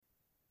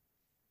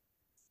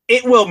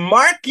It will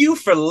mark you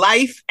for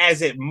life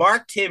as it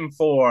marked him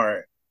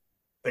for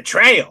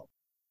betrayal.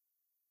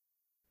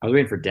 I was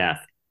waiting for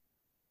death.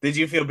 Did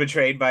you feel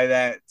betrayed by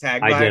that I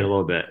did a tagline?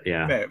 little bit.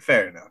 Yeah.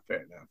 Fair enough.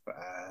 Fair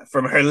enough.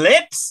 From her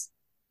lips,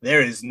 there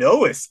is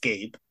no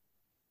escape.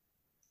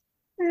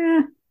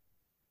 Eh.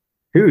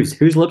 Whose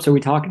lips are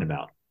we talking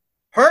about?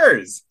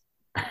 Hers.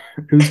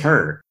 Who's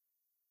her?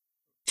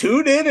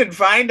 Tune in and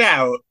find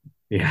out.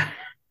 Yeah.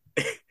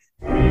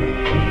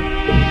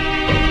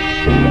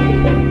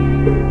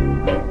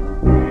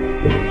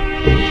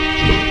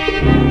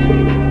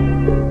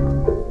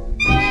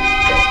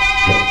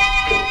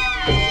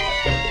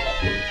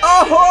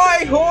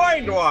 Ahoy,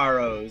 hoy,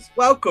 Noiros!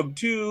 Welcome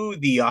to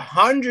the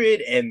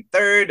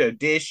 103rd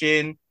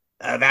edition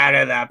of Out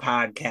of That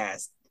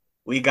Podcast.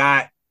 We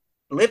got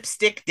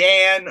Lipstick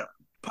Dan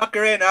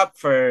puckering up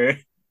for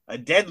a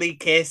deadly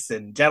kiss,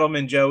 and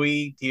Gentleman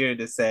Joey here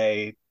to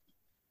say,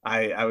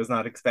 I was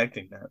not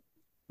expecting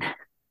that.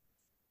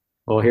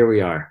 Well, here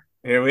we are.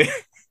 Here we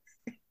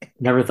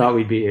Never thought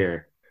we'd be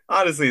here.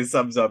 honestly it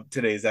sums up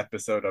today's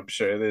episode. I'm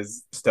sure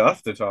there's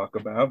stuff to talk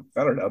about.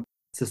 I don't know.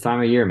 It's this time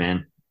of year,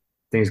 man.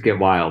 Things get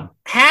wild.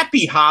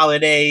 Happy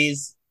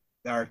holidays.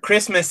 Our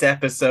Christmas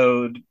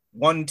episode,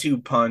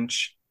 1-2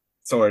 punch,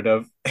 sort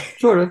of.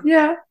 Sort of.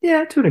 Yeah.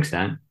 Yeah. To an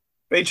extent.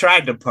 They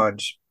tried to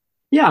punch.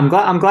 Yeah. I'm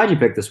glad you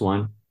picked this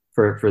one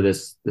for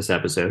this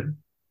episode.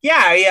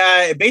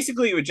 Yeah,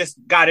 basically we just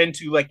got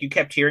into, like, you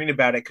kept hearing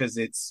about it because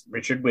it's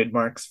Richard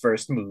Widmark's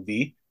first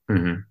movie.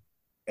 Mm-hmm.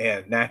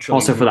 And naturally,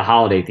 Also for the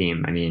holiday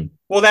theme. I mean,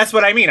 well, that's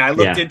what I mean. I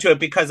looked yeah. into it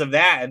because of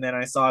that, and then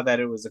I saw that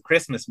it was a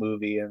Christmas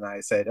movie, and I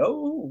said,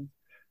 "Oh,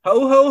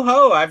 ho ho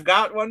ho! I've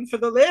got one for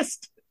the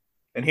list."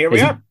 And here we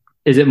Is are.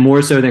 is it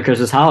more so than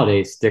Christmas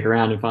holidays? Stick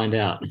around and find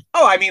out.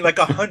 Oh, I mean, like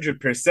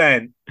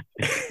 100%.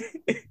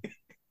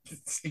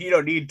 You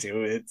don't need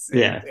to.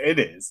 Yeah. It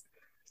is,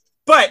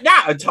 but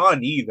not a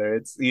ton either.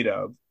 It's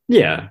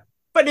Yeah.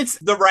 but it's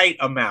the right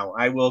amount.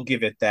 I will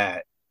give it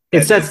that.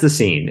 It sets the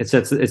scene. It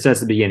sets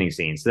the beginning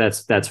scene. So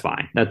that's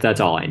fine. That's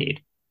all I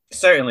need.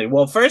 Certainly.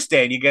 Well, first,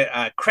 Dan, you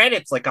get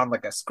credits like on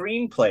like a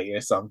screenplay or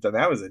something.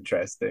 That was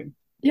interesting.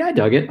 Yeah, I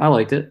dug it. I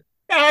liked it.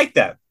 Yeah, I like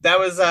that. That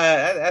was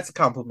that's a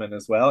compliment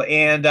as well.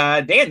 And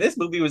Dan, this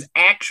movie was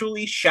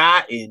actually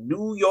shot in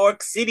New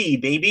York City,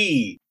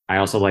 baby. I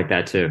also like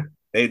that too.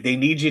 They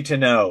need you to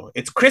know.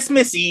 It's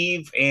Christmas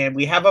Eve, and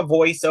we have a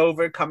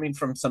voiceover coming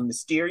from some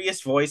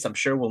mysterious voice. I'm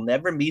sure we'll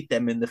never meet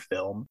them in the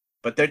film.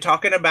 But they're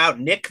talking about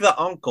Nick the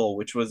Uncle,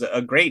 which was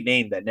a great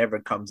name that never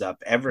comes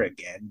up ever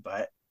again.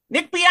 But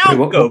Nick Wait,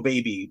 Bianco,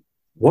 baby.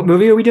 what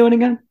movie are we doing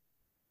again?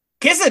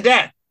 Kiss of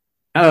Death.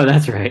 Oh,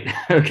 that's right.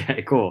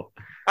 Okay, cool.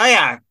 Oh,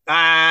 yeah.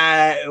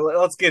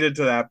 Let's get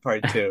into that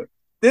part, too.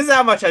 This is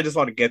how much I just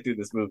want to get through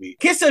this movie.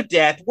 Kiss of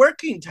Death,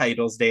 working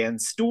titles, Dan.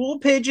 Stool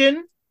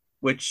Pigeon,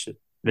 which,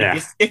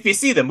 Yeah, if you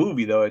see the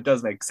movie, though, it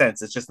does make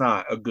sense. It's just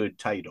not a good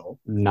title.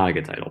 not a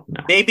good title.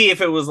 No. Maybe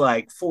if it was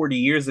like 40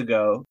 years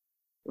ago,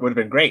 it would have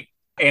been great.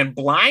 And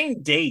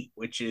Blind Date,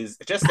 which is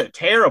just a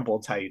terrible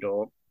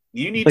title.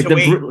 You need Like to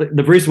wait.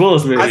 the Bruce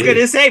Willis movie. I was going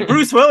to say,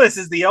 Bruce Willis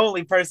is the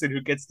only person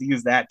who gets to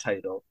use that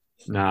title.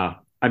 No,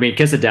 I mean,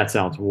 Kiss of Death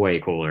sounds way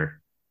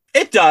cooler.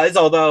 It does,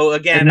 although,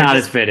 And again, not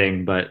as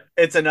fitting, but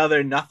it's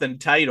another nothing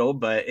title,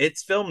 but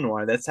it's film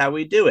noir. That's how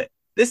we do it.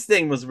 This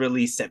thing was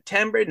released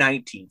September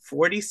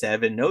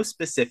 1947, no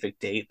specific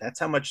date. That's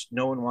how much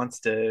no one wants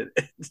to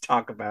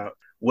talk about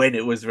when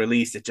it was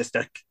released. It just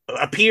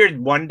appeared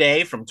one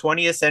day from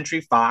 20th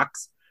Century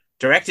Fox,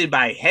 directed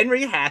by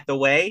Henry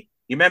Hathaway.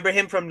 You remember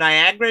him from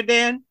Niagara,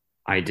 Dan?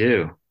 I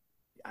do.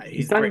 He's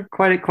He's done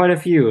great. quite a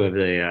few of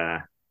the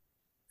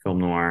film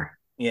noir.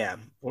 Yeah,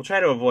 we'll try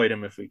to avoid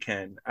him if we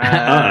can.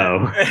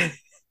 Uh-oh.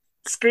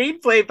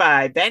 Screenplay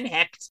by Ben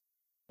Hecht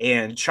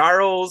and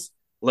Charles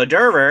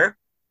Lederer.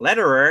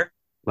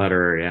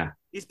 Letterer, yeah.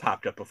 He's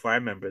popped up before. I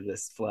remember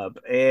this flub.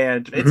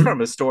 And it's Mm-hmm.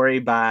 from a story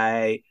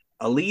by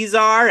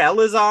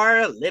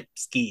Elazar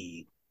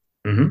Lipsky.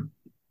 Mm-hmm.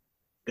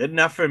 Good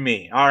enough for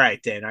me. All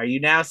right, Dan. Are you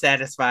now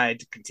satisfied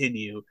to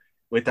continue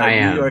with our I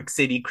New am. York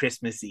City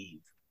Christmas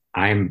Eve?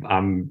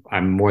 I'm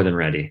more than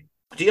ready.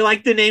 Do you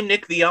like the name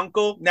Nick the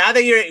Uncle? Now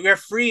that you're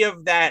free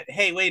of that,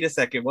 hey, wait a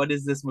second, what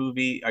is this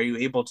movie? Are you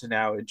able to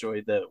now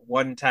enjoy the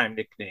one-time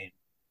nickname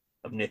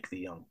of Nick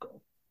the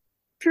Uncle?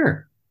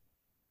 Sure.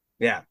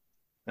 Yeah.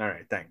 All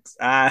right, thanks.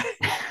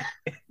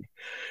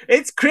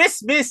 It's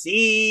Christmas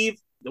Eve.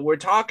 We're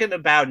talking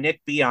about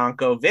Nick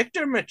Bianco,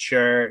 Victor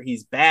Mature.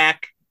 He's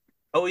back.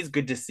 Always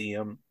good to see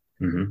him.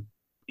 Mm-hmm.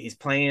 He's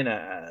playing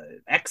a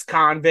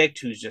ex-convict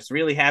who's just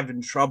really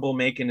having trouble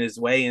making his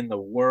way in the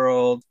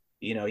world.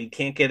 He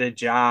can't get a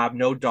job,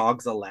 no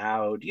dogs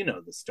allowed. You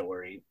know the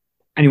story.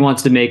 And he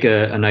wants to make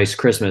a nice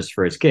Christmas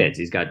for his kids.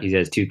 He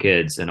has two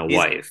kids and a He's,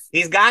 wife.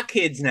 he's got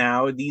kids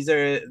now.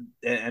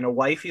 And a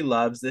wife he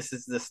loves. This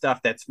is the stuff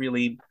that's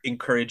really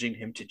encouraging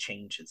him to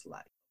change his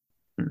life.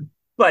 Hmm.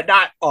 But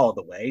not all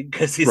the way,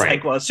 because he's Right.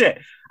 like, well, shit,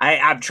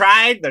 I've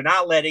tried. They're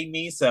not letting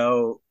me.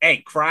 So, hey,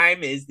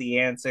 crime is the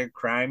answer.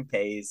 Crime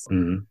pays.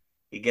 Mm-hmm.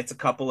 He gets a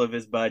couple of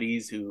his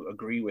buddies who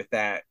agree with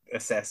that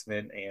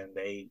assessment, and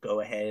they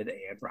go ahead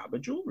and rob a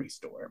jewelry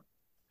store.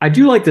 I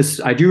do like this.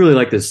 I do really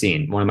like this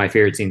scene. One of my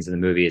favorite scenes in the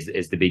movie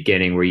is the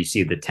beginning where you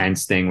see the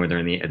tense thing where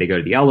they go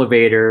to the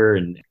elevator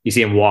and you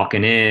see him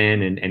walking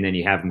in, and then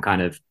you have him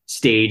kind of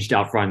staged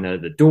out front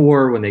of the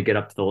door when they get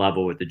up to the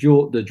level with the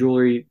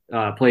jewelry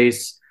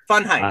place.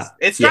 Fun heist.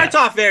 It starts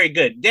off very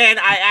good. Dan,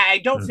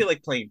 I don't feel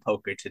like playing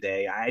poker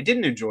today. I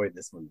didn't enjoy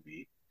this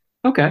movie.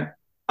 Okay.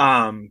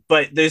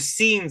 But there's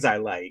scenes I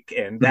like,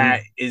 and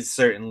that is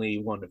certainly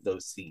one of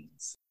those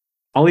scenes.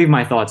 I'll leave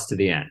my thoughts to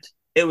the end.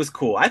 It was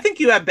cool. I think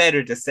you have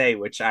better to say,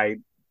 let's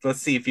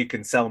see if you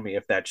can sell me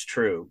if that's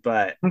true,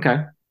 but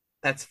okay.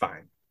 That's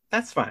fine.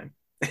 That's fine.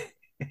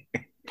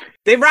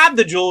 They robbed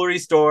the jewelry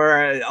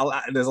store.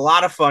 There's a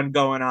lot of fun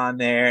going on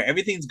there.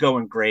 Everything's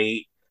going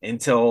great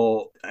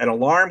until an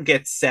alarm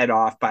gets set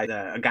off by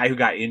a guy who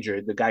got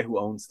injured, the guy who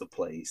owns the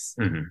place.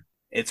 Mm-hmm.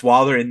 It's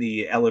while they're in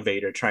the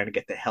elevator trying to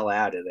get the hell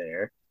out of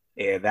there.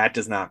 And that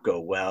does not go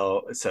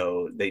well.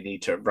 So they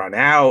need to run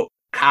out.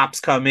 Cops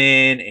come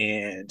in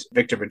and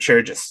Victor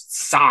Mature just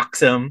socks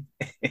him,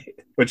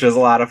 which was a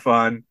lot of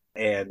fun.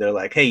 And they're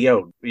like, hey,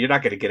 yo, you're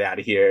not going to get out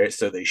of here.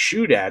 So they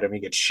shoot at him. He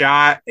gets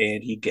shot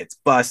and he gets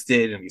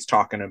busted. And he's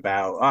talking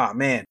about, oh,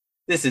 man,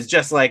 this is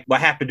just like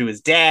what happened to his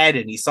dad.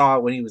 And he saw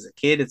it when he was a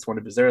kid. It's one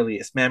of his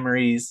earliest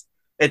memories.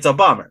 It's a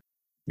bummer.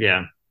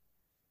 Yeah.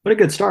 What a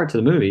good start to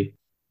the movie.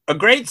 A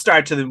great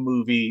start to the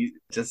movie.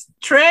 Just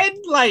tread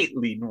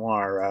lightly,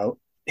 Noiro.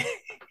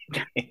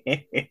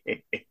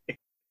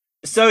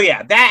 So,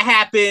 yeah, that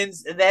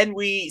happens. Then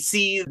we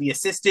see the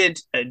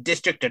assistant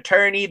district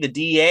attorney, the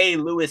DA,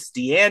 Louis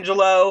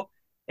D'Angelo.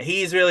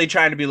 He's really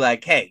trying to be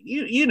like, hey,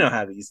 you know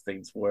how these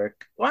things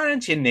work. Why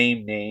don't you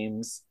name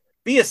names?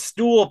 Be a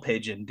stool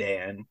pigeon,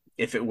 Dan,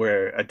 if it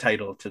were a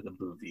title to the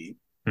movie.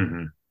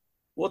 Mm-hmm.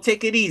 We'll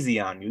take it easy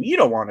on you. You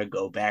don't want to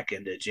go back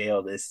into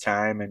jail this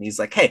time. And he's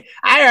like, hey,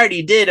 I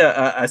already did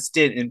a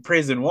stint in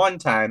prison one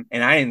time,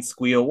 and I didn't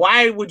squeal.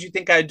 Why would you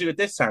think I'd do it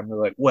this time? They're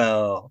like,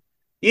 well,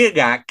 you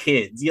got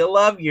kids. You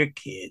love your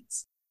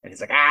kids. And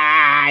he's like,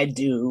 I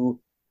do,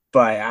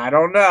 but I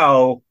don't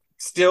know.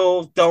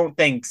 Still don't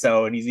think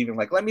so. And he's even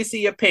like, let me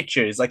see your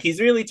pictures. Like, he's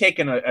really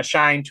taking a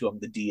shine to him,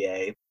 the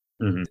DA.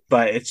 Mm-hmm.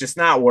 But it's just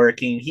not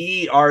working.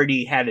 He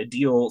already had a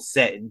deal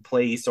set in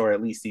place, or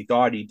at least he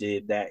thought he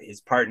did, that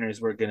his partners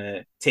were going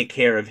to take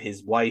care of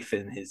his wife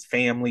and his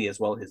family, as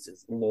well as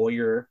his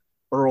lawyer,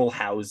 Earl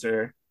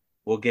Hauser.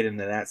 We'll get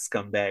into that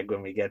scumbag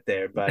when we get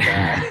there. But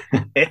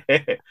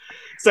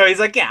so he's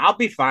like, yeah, I'll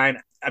be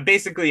fine.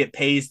 Basically, it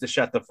pays to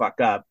shut the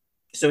fuck up.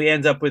 So he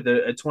ends up with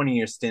a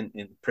 20-year stint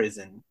in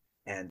prison,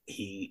 and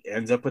he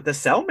ends up with a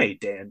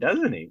cellmate, Dan,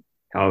 doesn't he?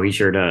 Oh, he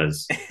sure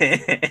does.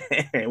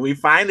 We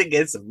finally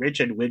get some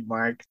Richard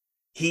Widmark.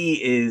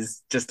 He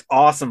is just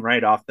awesome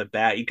right off the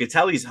bat. You could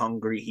tell he's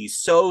hungry. He's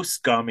so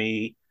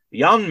scummy.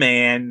 Young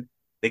man.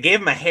 They gave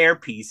him a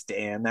hairpiece,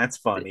 Dan. That's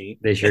funny.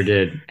 They sure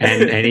did.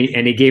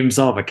 And he gave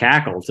himself a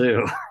cackle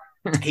too.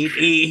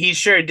 he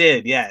sure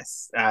did,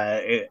 yes.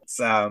 He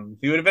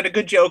would have been a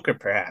good Joker,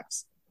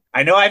 perhaps.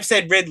 I know I've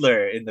said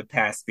Riddler in the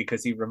past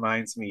because he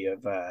reminds me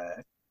of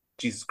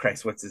Jesus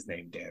Christ, what's his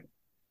name, Dan?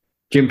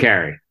 Jim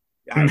Carrey.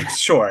 I'm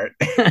short.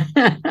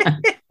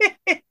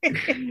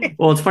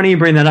 Well, it's funny you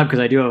bring that up because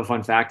I do have a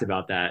fun fact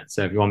about that.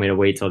 So if you want me to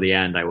wait till the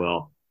end, I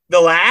will.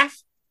 The laugh?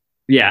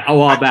 Yeah. Oh,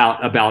 well,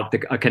 about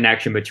a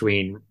connection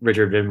between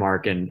Richard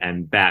Widmark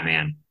and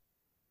Batman.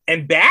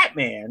 And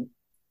Batman?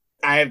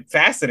 I'm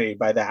fascinated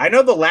by that. I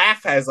know the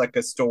laugh has like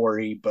a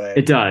story, but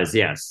it does.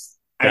 Yes.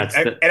 And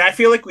I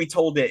feel like we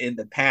told it in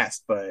the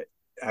past, but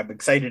I'm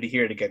excited to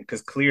hear it again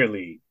because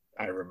clearly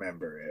I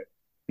remember it.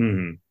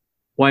 Mm-hmm.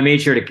 Well, I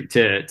made sure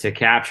to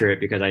capture it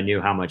because I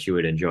knew how much you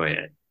would enjoy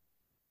it.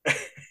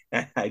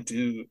 I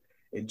do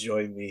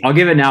enjoy me. I'll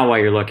give it now while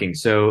you're looking.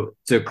 So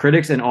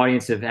critics and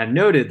audience have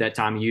noted that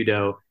Tommy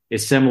Udo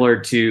is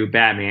similar to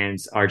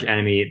Batman's arch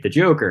enemy, the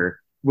Joker.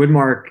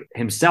 Widmark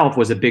himself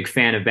was a big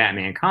fan of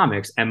Batman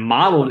comics and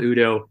modeled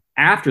Udo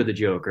after the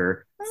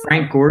Joker.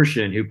 Frank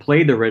Gorshin, who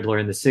played the Riddler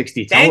in the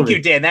 60s. Thank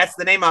you, Dan. That's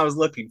the name I was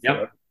looking for.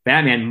 Yep.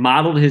 Batman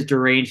modeled his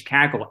deranged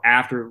cackle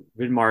after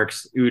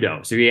Widmark's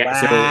Udo. So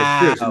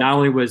so not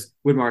only was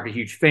Widmark a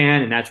huge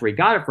fan, and that's where he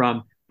got it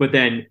from, but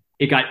then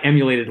it got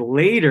emulated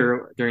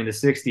later during the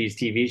 60s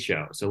TV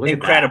show. So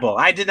incredible.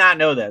 I did not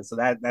know that. So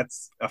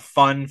that's a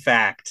fun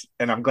fact,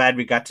 and I'm glad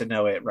we got to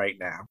know it right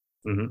now.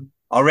 Mm-hmm.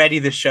 Already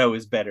the show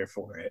is better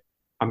for it.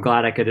 I'm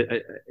glad I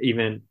could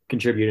even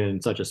contribute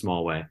in such a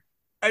small way.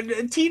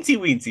 Teensy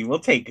weensy, we'll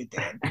take it,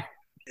 Dan.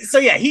 So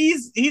yeah,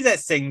 he's at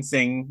Sing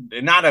Sing,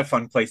 not a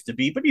fun place to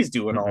be, but he's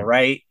doing all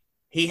right.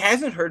 He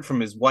hasn't heard from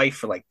his wife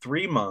for like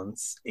 3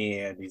 months,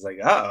 and he's like,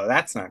 oh,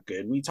 that's not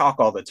good. We talk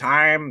all the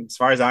time. As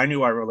far as I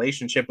knew, our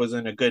relationship was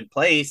in a good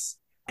place.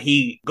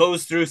 He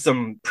goes through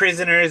some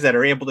prisoners that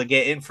are able to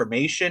get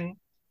information.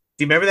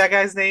 Do you remember that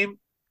guy's name?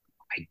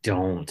 I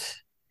don't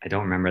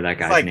remember that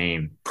guy's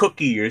name.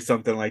 Cookie or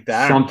something like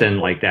that. Something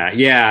like that.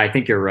 Yeah, I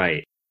think you're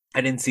right. I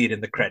didn't see it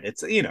in the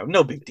credits.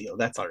 No big deal.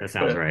 That's all right. That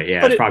sounds right.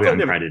 Yeah, it's probably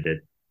uncredited.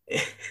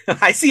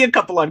 I see a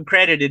couple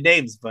uncredited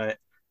names, but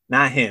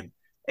not him.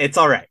 It's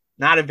all right.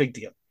 Not a big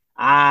deal.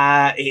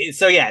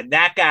 So yeah,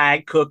 that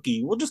guy,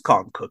 Cookie, we'll just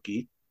call him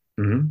Cookie.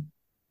 Mm-hmm.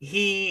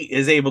 He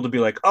is able to be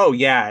like, oh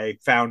yeah, I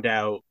found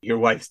out your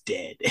wife's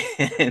dead.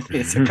 And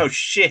it's like, oh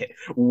shit,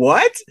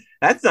 what?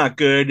 That's not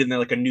good. And then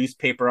like a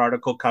newspaper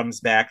article comes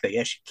back that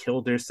yeah, she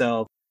killed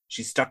herself.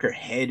 She stuck her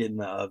head in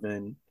the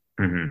oven.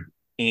 Mm-hmm.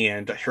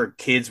 And her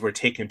kids were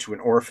taken to an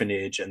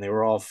orphanage and they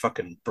were all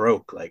fucking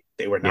broke. Like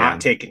they were not Yeah.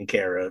 taken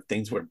care of.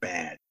 Things were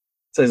bad.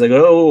 So he's like,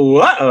 oh,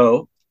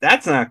 uh-oh,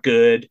 that's not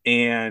good.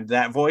 And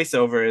that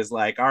voiceover is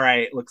like, all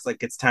right, looks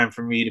like it's time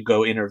for me to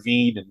go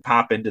intervene and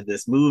pop into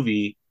this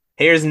movie.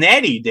 Here's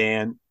Nettie,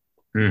 Dan.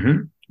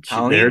 Mm-hmm.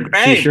 Colleen She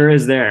Crane. sure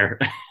is there.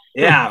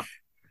 Yeah.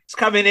 She's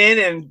coming in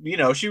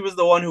and, she was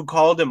the one who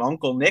called him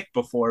Uncle Nick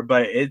before,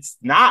 but it's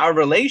not a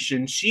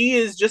relation. She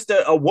is just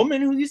a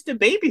woman who used to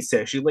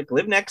babysit. She like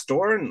lived next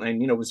door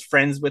and was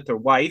friends with her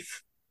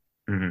wife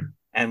Mm-hmm.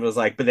 and was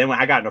like, but then when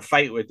I got in a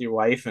fight with your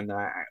wife and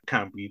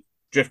we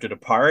drifted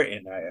apart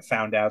and I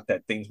found out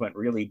that things went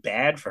really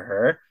bad for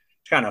her.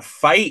 She kind of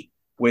fight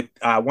with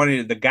one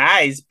of the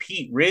guys,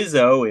 Pete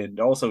Rizzo, and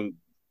also,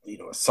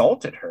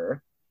 assaulted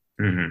her.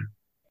 Mm-hmm.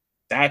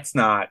 That's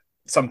not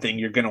something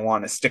you're going to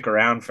want to stick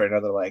around for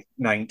another like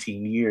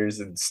 19 years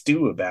and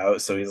stew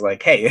about. So he's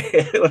like,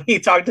 hey, let me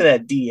talk to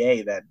that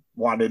DA that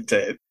wanted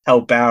to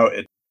help out.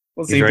 And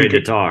we'll see He's if we ready to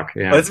could talk.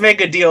 Yeah. let's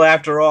make a deal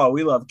after all.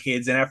 We love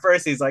kids. And at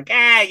first he's like,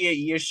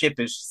 your ship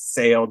is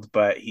sailed,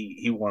 but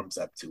he warms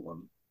up to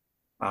him.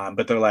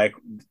 But they're like,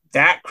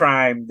 that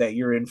crime that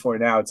you're in for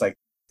now, it's like,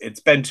 it's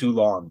been too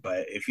long,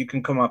 but if you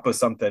can come up with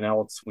something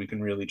else, we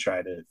can really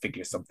try to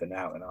figure something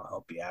out and I'll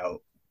help you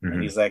out. Mm-hmm.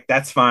 And he's like,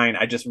 that's fine.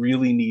 I just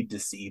really need to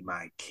see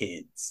my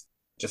kids.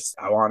 Just,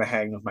 I want to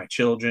hang with my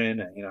children.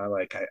 And,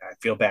 like, I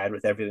feel bad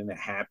with everything that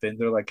happened.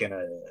 They're like in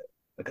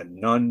a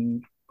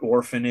nun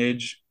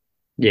orphanage.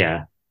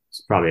 Yeah.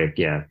 It's probably,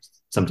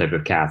 some type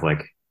of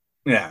Catholic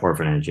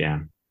orphanage.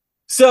 Yeah.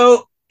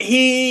 So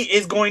he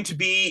is going to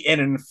be an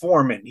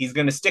informant. He's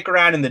going to stick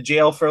around in the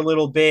jail for a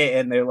little bit.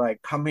 And they're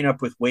like coming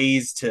up with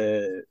ways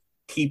to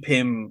keep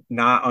him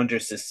not under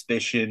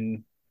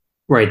suspicion.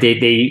 Right.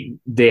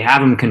 They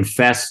have him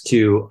confess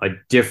to a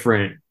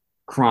different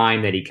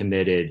crime that he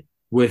committed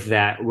with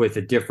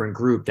a different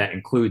group that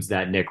includes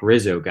that Nick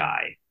Rizzo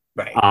guy.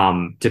 Right.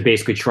 To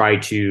basically try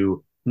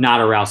to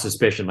not arouse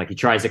suspicion. Like he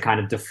tries to kind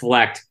of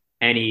deflect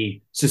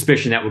any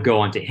suspicion that would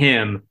go onto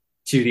him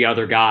to the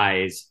other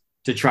guys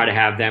to try to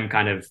have them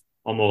kind of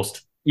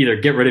almost either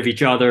get rid of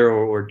each other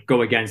or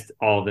go against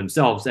all of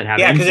themselves and have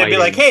because it'd be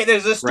like, hey,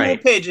 there's a stool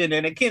pigeon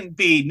and it can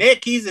be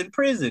Nick, he's in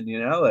prison,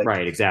 like,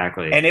 right,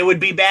 exactly. And it would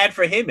be bad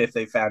for him if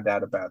they found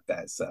out about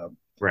that. So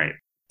right,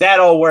 that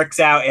all works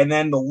out. And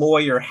then the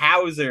lawyer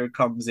Hauser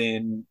comes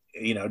in,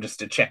 just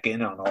to check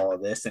in on all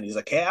of this, and he's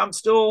like, hey, I'm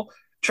still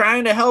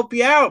trying to help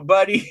you out,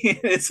 buddy.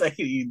 It's like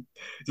it's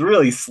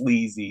really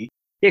sleazy.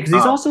 Yeah, because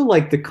he's also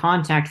like the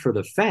contact for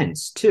the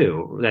fence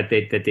too that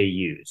they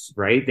use,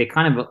 right? They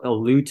kind of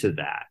allude to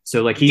that.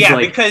 So like he's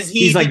because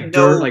he's like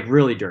dirt, like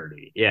really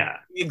dirty. Yeah,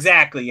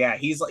 exactly. Yeah,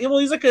 he's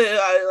like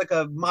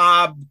a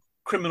mob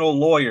criminal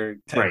lawyer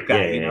type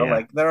guy.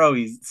 Like they're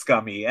always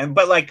scummy.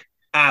 But like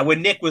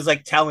when Nick was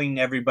like telling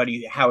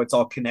everybody how it's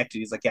all connected,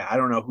 he's like, yeah, I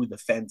don't know who the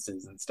fence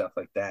is and stuff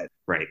like that.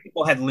 Right.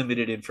 People had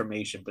limited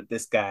information, but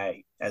this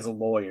guy, as a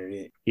lawyer,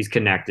 he's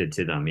connected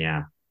to them.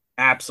 Yeah.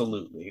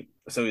 Absolutely.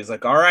 So he's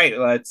like, all right,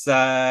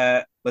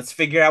 let's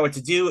figure out what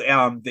to do.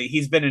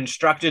 He's been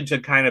instructed to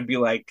kind of be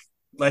like,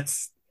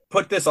 let's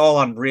put this all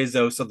on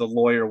Rizzo so the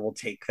lawyer will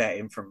take that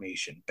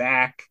information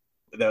back.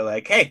 They're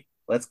like, hey,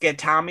 let's get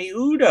Tommy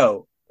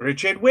Udo,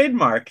 Richard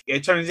Widmark.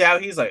 It turns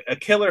out he's like a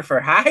killer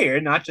for hire,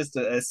 not just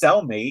a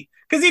cellmate.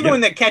 Because even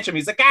when they catch him,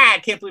 he's like, I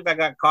can't believe I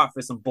got caught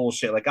for some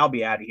bullshit. Like, I'll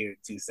be out of here in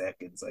 2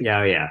 seconds. Like,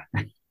 yeah.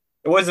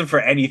 It wasn't for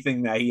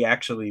anything that he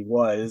actually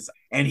was.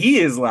 And he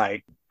is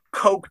like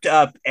coked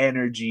up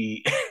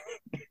energy.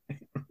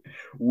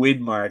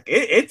 Widmark.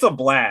 It's a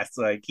blast.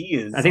 Like, he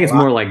is. I think it's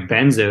more like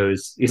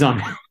benzos. He's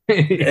on.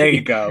 There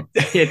you go.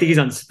 I think he's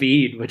on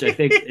speed, which I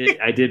think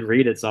I did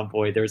read at some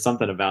point. There was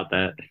something about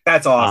that.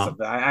 That's awesome.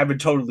 I would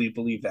totally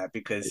believe that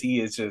because he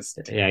is just.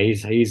 Yeah,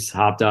 he's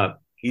hopped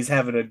up. He's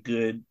having a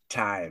good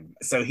time.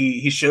 So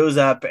he shows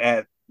up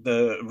at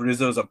the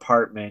Rizzo's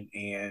apartment,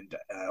 and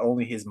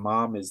only his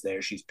mom is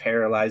there. She's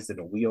paralyzed in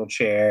a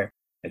wheelchair,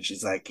 and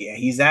she's like, "Yeah,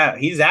 he's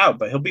out,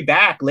 but he'll be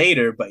back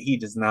later." But he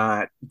does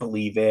not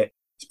believe it.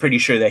 He's pretty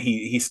sure that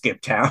he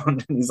skipped town.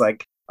 And he's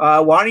like,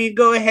 "Why don't you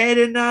go ahead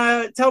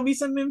and tell me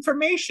some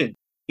information?"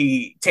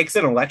 He takes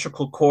an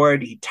electrical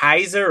cord, he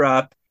ties her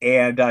up,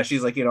 and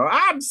she's like,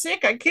 "I'm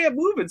sick, I can't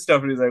move and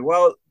stuff." And he's like,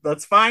 "Well,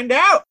 let's find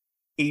out."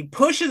 He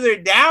pushes her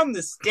down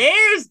the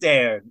stairs,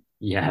 Dan.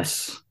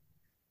 Yes.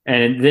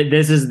 And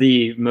this is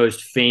the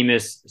most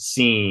famous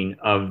scene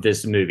of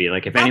this movie.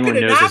 Like, if anyone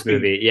knows this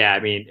movie, yeah, I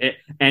mean,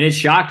 it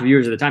shocked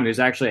viewers at the time. It was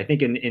actually, I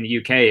think, in the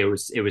UK, it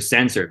was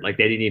censored. Like,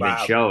 they didn't even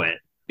show it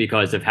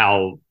because of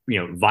how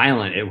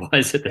violent it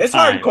was at the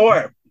time. It's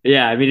hardcore.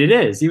 Yeah, I mean it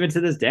is even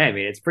to this day. I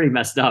mean it's pretty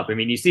messed up. I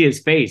mean you see his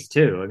face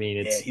too. I mean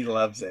Yeah, it's he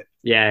loves it.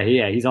 yeah,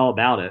 he's all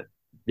about it.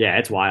 Yeah,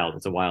 it's wild.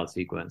 It's a wild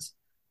sequence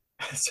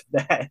So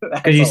because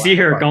that's you a see lot of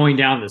her fun. going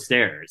down the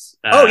stairs.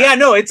 Oh yeah,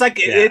 no, it's like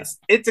Yeah,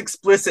 it's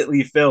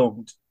explicitly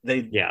filmed.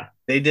 yeah.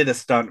 They did a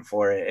stunt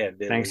for it,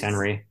 and it Thanks, was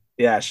Henry.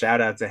 yeah.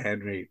 Shout out to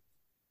Henry.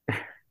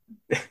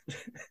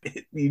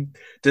 You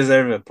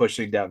deserve it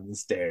pushing down the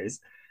stairs.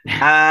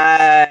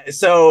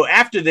 So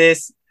after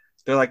this,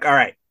 they're like, all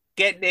right,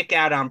 get Nick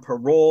out on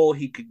parole.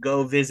 He could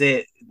go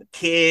visit the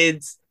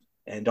kids.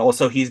 And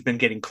also he's been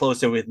getting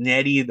closer with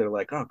Nettie. They're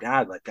like, oh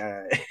God, like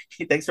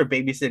thanks for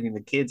babysitting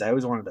the kids. I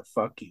always wanted to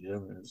fuck you.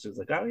 And it's just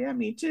like, oh yeah,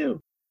 me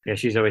too. Yeah,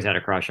 she's always had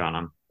a crush on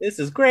him. This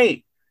is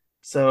great.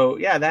 So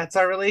yeah, that's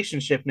our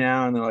relationship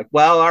now. And they're like,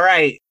 well, all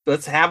right,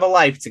 let's have a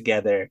life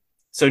together.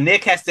 So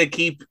Nick has to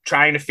keep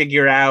trying to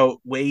figure out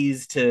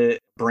ways to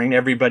bring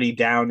everybody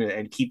down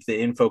and keep the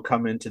info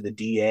coming to the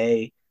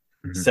DA.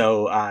 Mhm.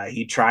 So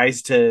he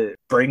tries to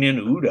bring in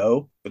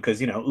Udo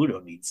because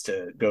Udo needs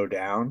to go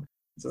down.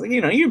 So like,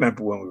 you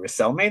remember when we were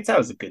cellmates? That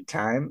was a good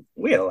time.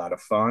 We had a lot of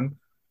fun.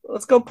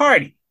 Let's go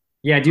party.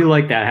 Yeah, I do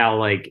like that how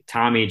like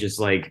Tommy just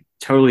like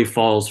totally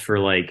falls for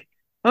like,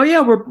 oh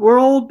yeah, we're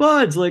old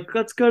buds. Like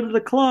let's go to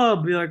the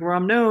club, be like where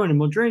I'm known and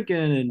we're drinking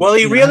and Well,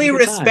 he have a really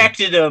good time.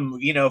 respected him,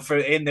 for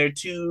in their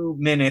 2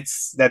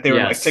 minutes that they were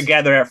like Yes,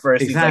 together at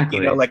first. He's like,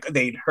 exactly. like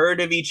they'd heard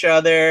of each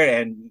other,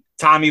 and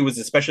Tommy was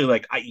especially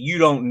like, "You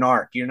don't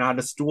narc. You're not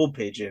a stool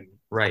pigeon." I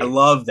Right.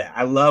 love that.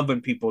 I love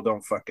when people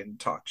don't fucking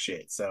talk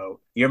shit. So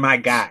you're my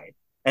guy.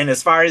 And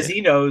as far as Yeah.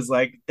 he knows,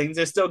 like things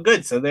are still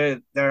good. So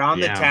they're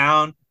on the Yeah.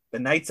 town. The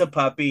night's a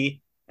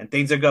puppy, and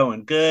things are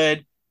going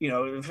good.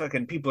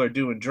 Fucking people are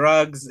doing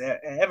drugs.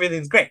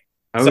 Everything's great.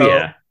 Oh So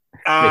yeah.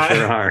 They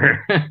sure uh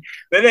are.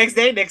 the next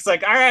day Nick's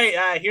like, all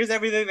right, here's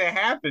everything that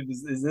happened.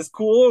 Is this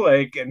cool?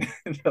 Like, and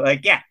they're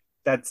like, yeah,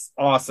 that's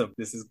awesome.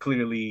 This is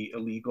clearly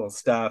illegal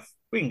stuff.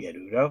 We can get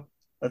Udo.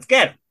 Let's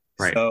get him.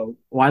 Right. So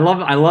Well,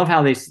 I love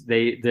how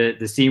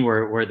the scene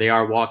where they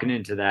are walking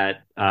into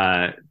that.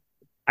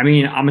 I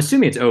mean, I'm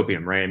assuming it's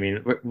opium, right? I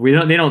mean, we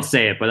don't they don't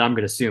say it, but I'm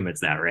gonna assume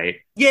it's that, right?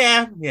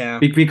 yeah, yeah.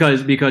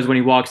 Because when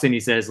he walks in, he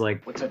says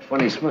like, What's that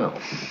funny smell?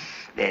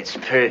 That's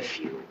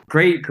perfume.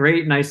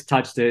 great, nice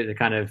touch to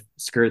kind of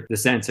skirt the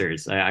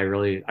censors. I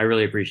really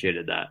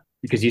appreciated that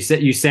because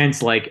you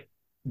sense like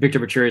Victor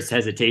Mature's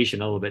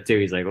hesitation a little bit too.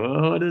 He's like,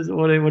 well, what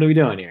are we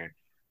doing here?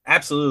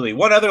 Absolutely.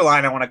 One other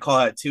line I want to call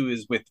out too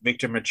is with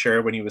Victor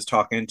Mature when he was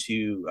talking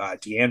to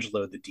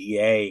D'Angelo, the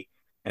DA,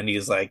 and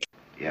he's like,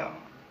 Yeah.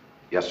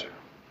 Yes, sir.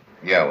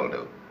 Yeah, we'll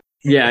do.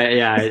 Yeah,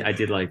 I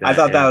did like I that.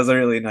 thought that Yeah, was a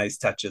really nice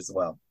touch as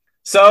well.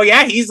 So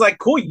yeah, he's like,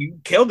 cool, you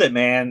killed it,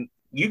 man.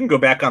 You can go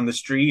back on the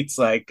streets.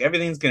 Like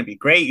everything's gonna be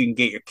great. You can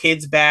get your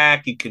kids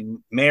back. You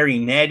can marry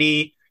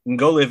Nettie. You can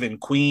go live in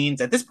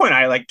Queens. At this point,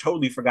 I like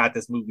totally forgot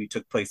this movie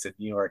took place in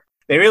New York.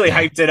 They really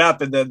hyped it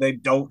up, and then they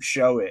don't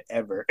show it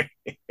ever.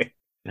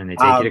 and they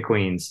take you to um,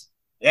 Queens.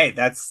 hey,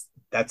 that's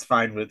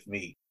fine with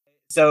me.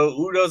 So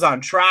Udo's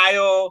on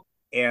trial,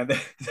 and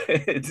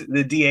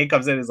the DA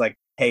comes in and is like,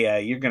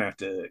 "Hey, you're gonna have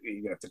to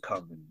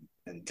come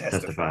and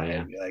Testify. testify."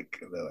 Yeah. And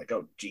they're like,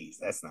 "Oh, geez,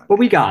 that's not But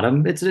we good." got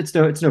him. It's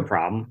no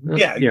problem.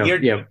 Yeah,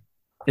 Yeah,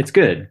 it's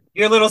good.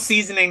 your little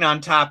seasoning on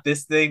top.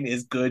 This thing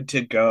is good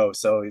to go.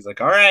 So he's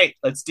like, "All right,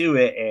 let's do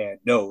it." And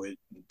no, it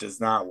does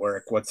not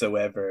work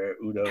whatsoever.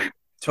 Udo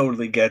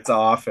totally gets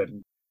off,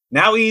 and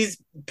now he's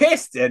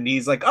pissed, and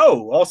he's like,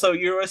 "Oh, also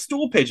you're a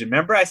stool pigeon.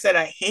 Remember, I said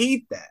I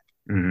hate that."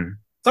 Hmm.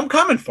 So I'm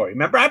coming for you.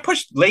 Remember, I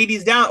pushed old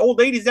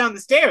ladies down the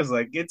stairs.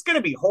 Like, it's going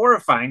to be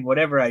horrifying,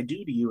 whatever I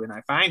do to you and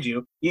I find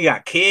you. You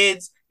got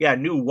kids, you got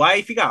a new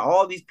wife, you got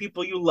all these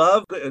people you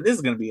love. This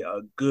is going to be a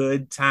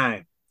good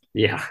time.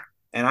 Yeah.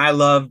 And I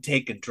love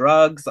taking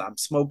drugs. I'm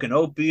smoking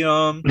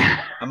opium.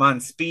 I'm on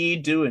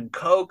speed doing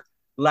coke.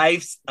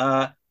 Life's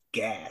a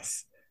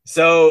gas.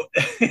 So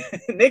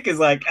Nick is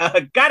like,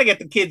 gotta get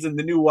the kids and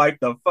the new wife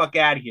the fuck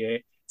out of here.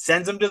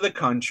 Sends them to the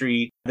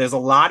country. There's a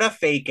lot of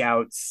fake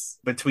outs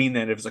between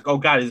them. It's like, oh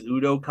God, is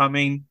Udo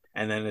coming?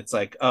 And then it's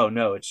like, oh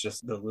no, it's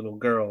just the little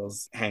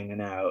girls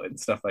hanging out and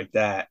stuff like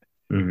that.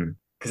 Hmm.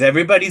 Because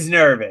everybody's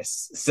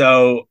nervous.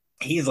 So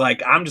he's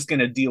like, I'm just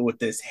going to deal with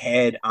this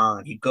head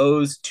on. He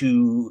goes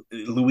to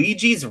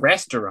Luigi's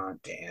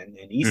restaurant, Dan,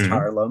 in East Hmm.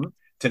 Harlem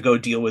to go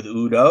deal with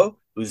Udo,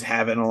 who's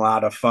having a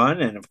lot of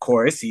fun. And of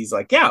course, he's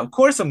like, yeah, of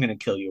course I'm going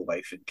to kill your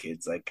wife and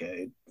kids. Like,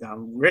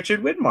 I'm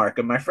Richard Widmark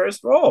in my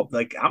first role.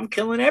 Like, I'm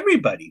killing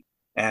everybody.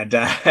 And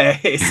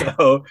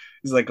so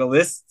he's like, well,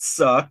 this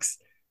sucks.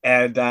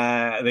 And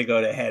they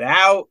go to head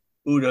out.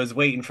 Udo's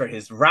waiting for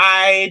his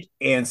ride.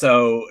 And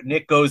so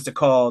Nick goes to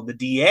call the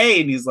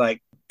DA and he's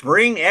like,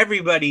 bring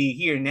everybody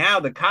here now.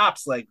 The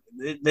cops, like,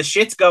 the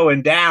shit's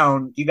going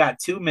down. You got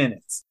 2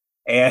 minutes.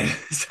 And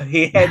so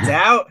he heads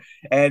out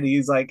and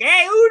he's like,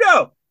 hey,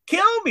 Udo,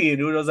 kill me. And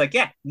Udo's like,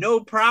 yeah,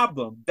 no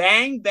problem.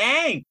 Bang,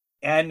 bang.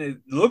 And it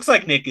looks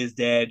like Nick is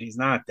dead. He's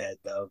not dead,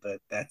 though, but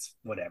that's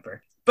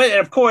whatever. But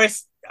of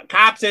course,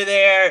 cops are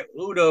there.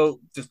 Udo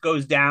just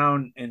goes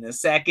down in a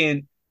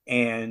second.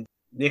 And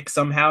Nick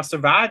somehow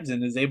survives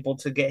and is able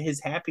to get his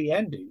happy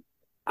ending.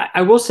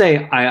 I will say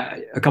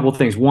a couple of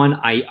things. One,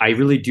 I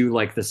really do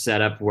like the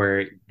setup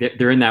where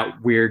they're in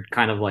that weird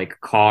kind of like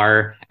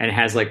car and it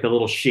has like the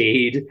little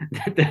shade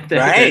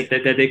Right.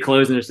 that they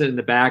close and they're sitting in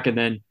the back. And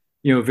then,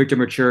 Victor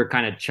Mature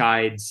kind of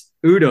chides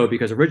Udo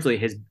because originally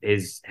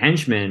his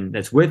henchman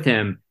that's with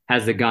him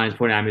has the guns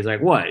pointing at him. He's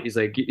like, what? He's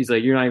like,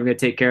 you're not even going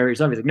to take care of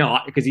yourself. He's like, no,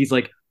 because he's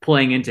like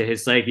playing into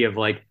his psyche of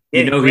like, He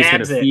he's going to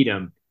grabs it. feed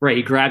him. Right.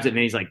 He grabs it and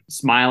then he's like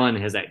smiling,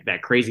 has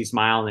that crazy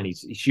smile, and then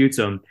he shoots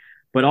him.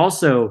 But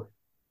also,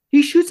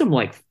 he shoots him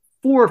like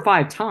 4 or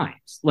 5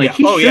 times. Like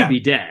he should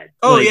be dead.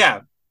 Oh like, yeah.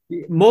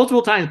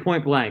 Multiple times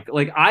point blank.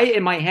 Like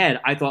in my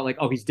head, I thought like,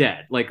 oh, he's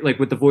dead. Like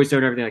with the voiceover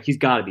and everything, like he's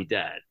got to be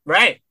dead.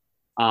 Right.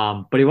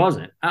 But he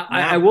wasn't.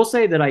 I will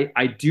say that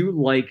I do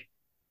like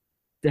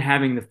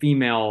having the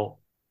female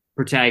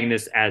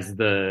protagonist as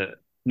the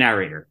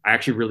narrator. I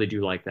actually really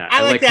do like that.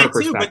 I like that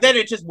her too, but then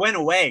it just went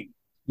away.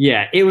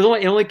 Yeah, it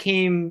only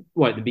came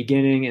at the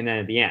beginning and then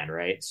at the end,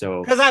 right?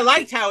 So because I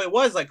liked how it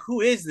was like,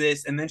 who is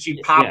this? And then she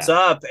pops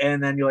up,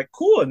 and then you're like,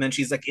 cool. And then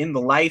she's like in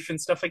the life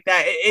and stuff like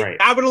that. Right.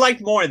 I would have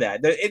liked more of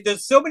that.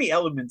 There's so many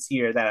elements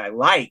here that I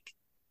like.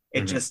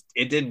 It just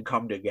it didn't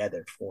come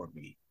together for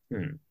me.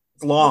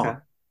 It's long. Okay.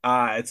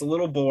 It's a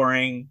little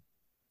boring,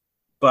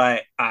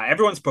 but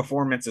everyone's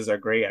performances are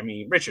great. I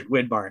mean, Richard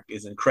Widmark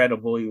is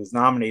incredible. He was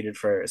nominated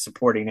for a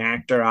supporting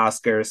actor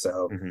Oscar,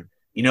 so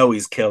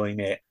he's killing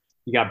it.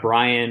 You got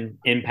Brian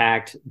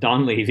Impact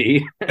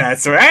Donlevy.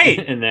 That's right.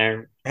 in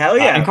there. Hell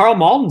yeah. And Carl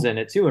Malden's in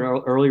it too, an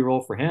early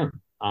role for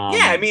him.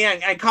 I mean,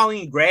 and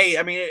Colleen Gray,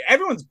 I mean,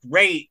 everyone's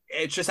great.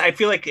 It's just, I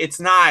feel like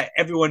it's not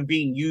everyone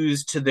being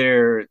used to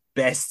their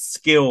best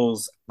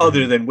skills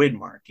other than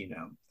Widmark,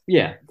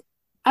 Yeah.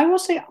 I will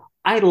say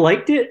I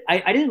liked it.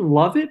 I didn't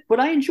love it, but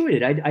I enjoyed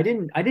it. I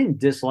didn't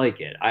dislike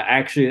it.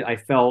 I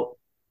felt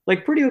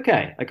like pretty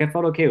okay. Like I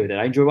felt okay with it.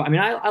 I enjoyed it. I mean,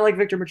 I like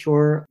Victor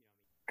Mature,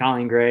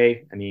 Colleen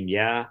Gray. I mean,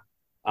 yeah.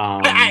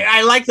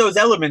 I like those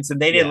elements, and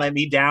they didn't let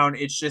me down.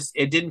 It's just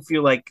it didn't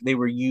feel like they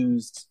were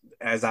used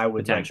as I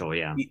would potential.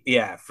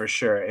 Yeah, for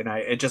sure. And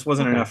it just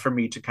wasn't enough for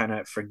me to kind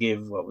of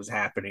forgive what was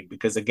happening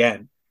because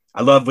again,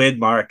 I love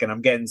Widmark, and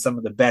I'm getting some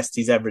of the best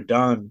he's ever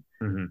done.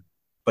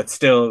 But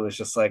still, it was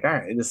just like, all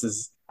right, it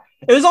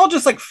was all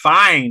just like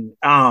fine.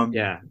 But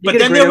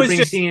then there was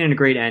just scene and a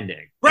great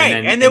ending,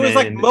 right? And there was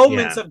like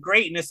moments of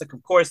greatness, like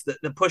of course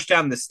the push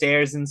down the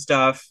stairs and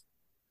stuff,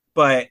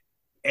 but.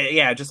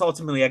 Yeah, just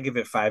ultimately I give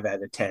it 5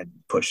 out of 10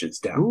 pushes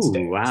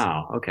downstairs. Ooh,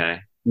 wow. Okay.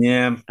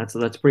 Yeah. That's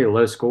a pretty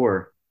low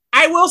score.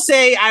 I will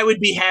say I would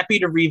be happy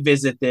to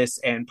revisit this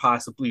and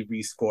possibly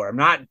rescore. I'm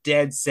not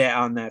dead set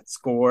on that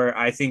score.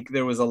 I think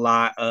there was a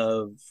lot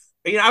of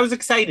I was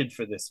excited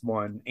for this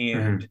one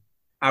and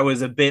I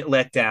was a bit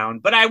let down.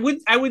 But I would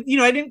I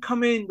didn't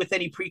come in with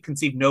any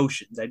preconceived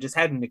notions. I just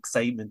had an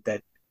excitement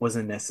that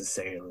wasn't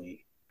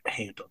necessarily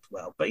handled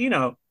well. But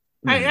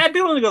I'd be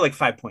willing to go like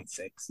 5.6.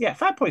 Yeah,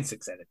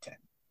 5.6 out of 10.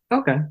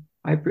 Okay.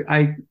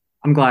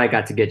 I'm glad I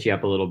got to get you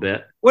up a little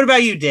bit. What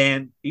about you,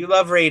 Dan? You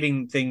love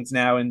rating things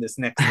now in this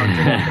next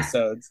 100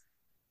 episodes.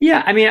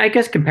 Yeah, I mean, I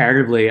guess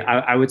comparatively,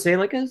 I would say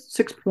like a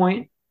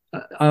 6.0,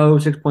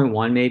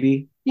 6.1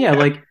 maybe. Yeah,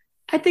 like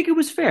I think it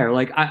was fair.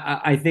 Like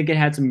I think it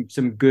had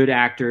some good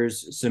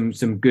actors,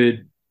 some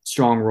good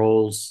strong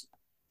roles.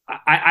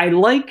 I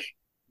like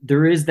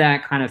there is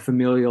that kind of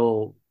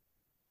familial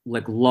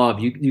like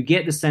love. You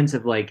get the sense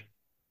of like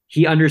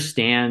he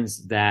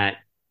understands that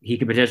he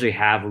could potentially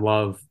have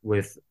love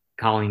with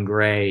Colleen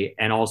Gray,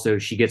 and also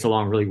she gets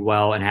along really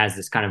well and has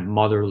this kind of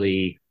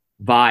motherly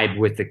vibe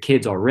with the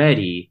kids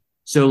already.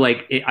 So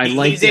like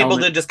he's able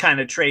to just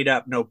kind of trade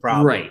up, no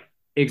problem. Right,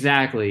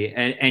 exactly,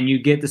 and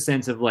you get the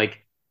sense of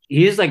like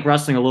he is like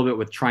wrestling a little bit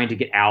with trying to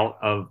get out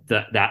of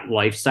that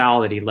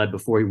lifestyle that he led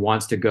before he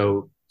wants to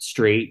go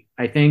straight.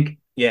 I think,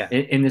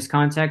 in this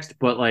context,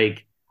 but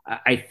like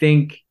I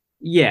think,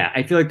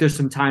 I feel like there's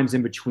some times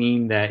in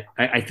between that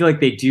I feel like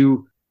they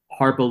do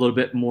harp a little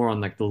bit more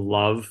on like the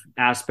love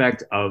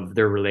aspect of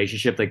their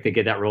relationship. Like they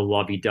get that real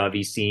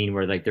lovey-dovey scene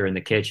where like they're in the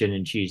kitchen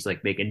and she's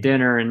like making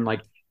dinner and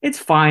like it's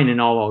fine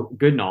and all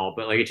good and all,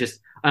 but like it's just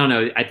I don't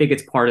know. I think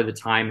it's part of the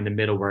time in the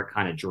middle where it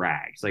kind of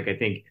drags. Like I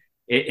think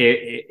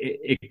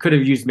it could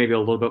have used maybe a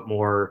little bit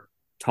more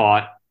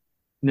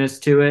tautness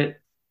to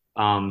it.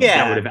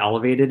 That would have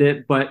elevated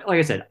it. But like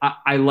I said,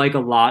 I like a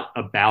lot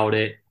about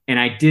it, and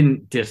I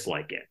didn't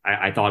dislike it.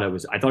 I thought it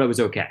was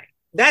okay.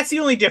 That's the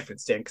only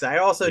difference, Dan, because I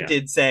also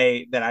did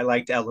say that I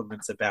liked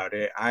elements about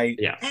it. And I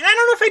don't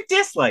know if I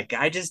dislike it.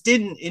 I just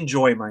didn't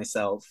enjoy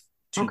myself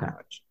too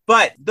much.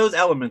 But those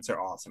elements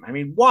are awesome. I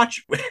mean,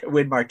 watch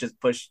Widmark just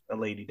push a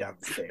lady down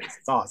the stairs.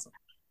 It's awesome.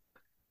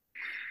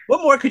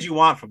 What more could you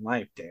want from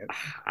life, Dan?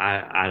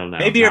 I don't know.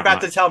 Maybe you're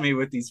about to tell me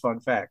with these fun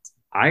facts.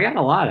 I got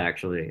a lot,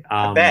 actually.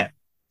 I bet.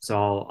 So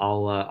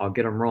I'll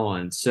get them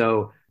rolling.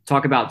 So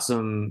talk about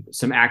some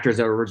actors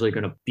that were originally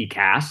going to be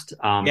cast.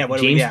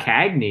 James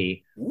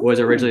Cagney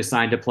was originally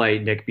signed to play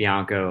Nick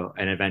Bianco,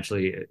 and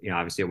eventually,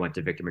 obviously it went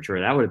to Victor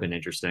Mature. That would have been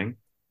interesting.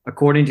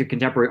 according to a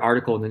contemporary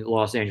article in the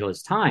Los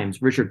Angeles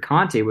Times, Richard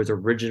Conte was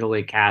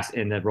originally cast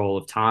in the role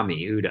of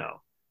Tommy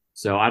Udo.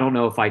 So I don't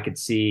know if I could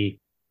see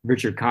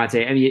Richard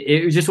Conte. I mean,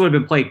 it just would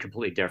have been played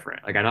completely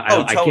different. Like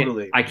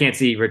Totally. I can't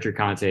see Richard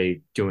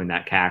Conte doing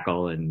that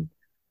cackle, and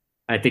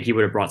I think he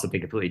would have brought something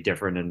completely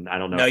different. And I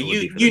don't know. No,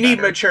 you need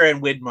Mature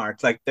and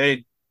Widmark. Like they're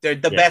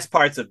the best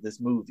parts of this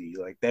movie.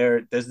 Like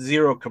there's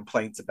zero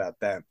complaints about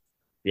them.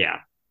 Yeah.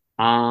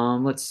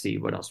 Let's see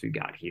what else we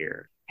got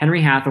here.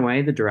 Henry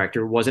Hathaway, the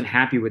director, wasn't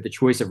happy with the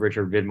choice of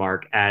Richard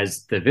Widmark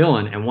as the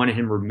villain and wanted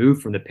him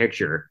removed from the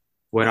picture.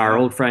 When our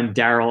old friend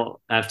Daryl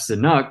F.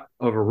 Zanuck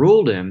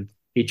overruled him,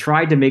 he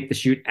tried to make the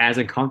shoot as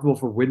uncomfortable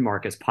for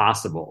Widmark as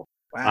possible.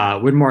 Wow.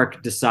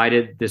 Widmark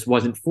decided this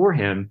wasn't for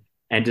him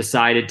and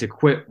decided to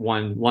quit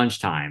one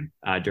lunchtime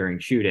during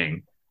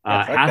shooting.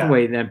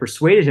 Hathaway then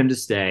persuaded him to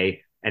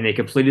stay, and they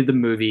completed the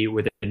movie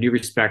with a new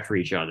respect for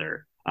each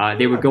other.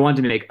 They would go on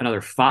to make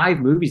another 5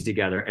 movies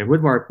together, and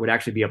Widmark would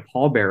actually be a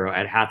pallbearer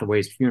at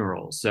Hathaway's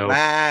funeral. So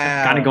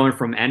kind of going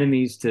from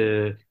enemies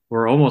to,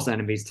 or almost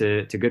enemies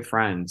to good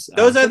friends.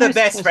 Those are the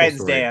best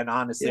friends, Dan,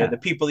 honestly. Yeah. The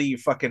people that you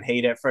fucking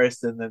hate at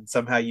first, and then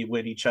somehow you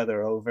win each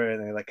other over,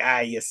 and they're like,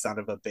 you son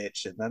of a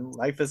bitch. And then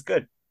life is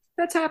good.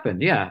 That's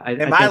happened, yeah.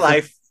 In my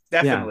life,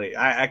 definitely.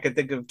 Yeah. I could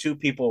think of 2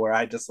 people where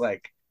I just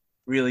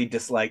really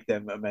disliked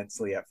them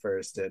immensely at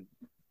first. And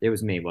it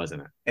was me,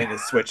 wasn't it? And it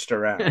switched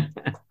around.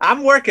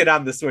 I'm working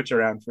on the switch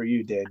around for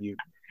you, Dan. You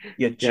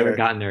haven't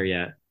gotten there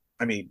yet.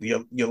 I mean,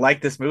 you like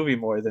this movie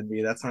more than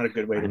me. That's not a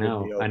good way to be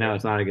over. I know,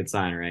 it's not a good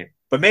sign, right?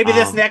 But maybe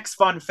this next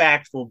fun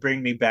fact will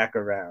bring me back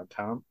around,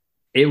 Tom.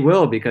 It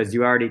will, because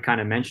you already kind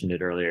of mentioned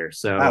it earlier.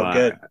 So,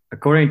 good.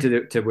 According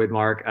to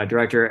Widmark,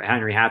 director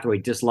Henry Hathaway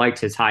disliked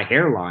his high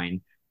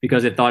hairline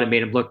because it thought it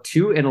made him look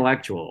too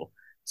intellectual.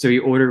 So he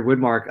ordered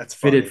Widmark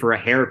fitted for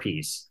a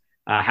hairpiece.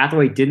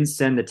 Hathaway didn't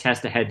send the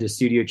test ahead to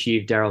studio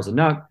chief Daryl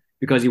Zanuck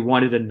because he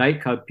wanted a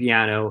nightclub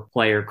piano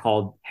player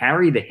called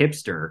Harry the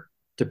Hipster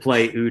to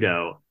play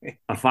Udo.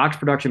 A Fox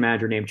production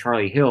manager named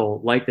Charlie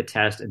Hill liked the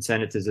test and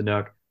sent it to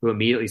Zanuck, who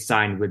immediately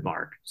signed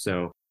Widmark.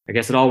 So I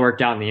guess it all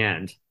worked out in the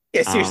end.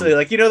 Yeah, seriously,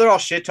 they're all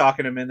shit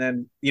talking him, and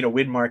then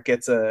Widmark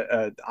gets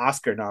a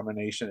Oscar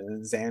nomination,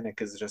 and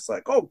Zanuck is just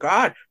like, "Oh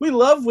God, we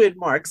love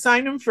Widmark.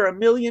 Sign him for 1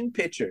 million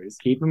pictures.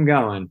 Keep him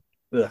going."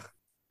 Ugh.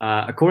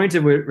 According to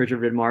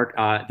Richard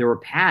Widmark, there were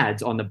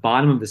pads on the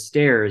bottom of the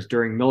stairs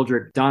during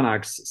Mildred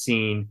Donnock's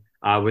scene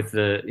with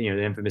the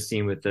infamous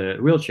scene with the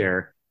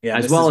wheelchair,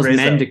 as well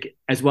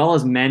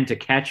as men to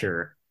catch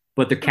her.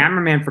 But the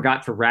cameraman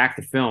forgot to rack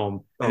the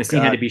film, and the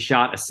scene had to be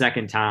shot a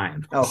second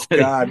time. Oh, so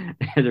God.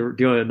 They were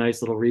doing a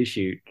nice little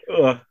reshoot.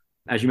 Ugh.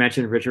 As you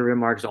mentioned, Richard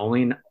Widmark's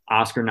only an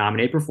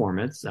Oscar-nominated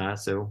performance,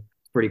 so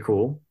pretty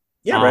cool.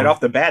 Yeah, right off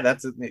the bat,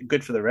 that's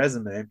good for the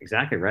resume.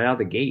 Exactly, right out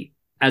the gate.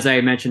 As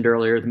I mentioned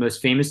earlier, the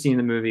most famous scene in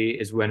the movie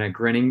is when a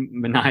grinning,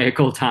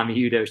 maniacal Tommy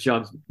Udo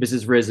shoves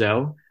Mrs.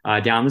 Rizzo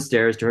down the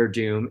stairs to her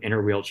doom in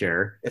her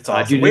wheelchair. It's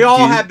awesome. We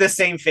all have the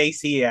same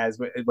face he has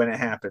when it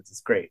happens.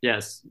 It's great.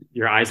 Yes,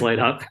 your eyes light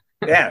up.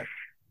 Yeah.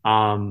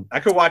 I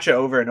could watch it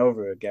over and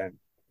over again.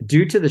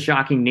 Due to the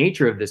shocking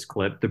nature of this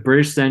clip, the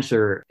British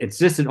censor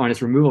insisted on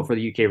its removal for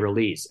the UK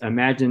release.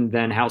 Imagine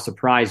then how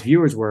surprised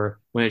viewers were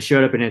when it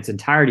showed up in its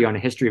entirety on a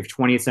History of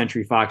 20th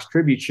Century Fox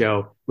tribute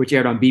show, which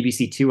aired on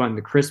BBC Two on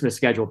the Christmas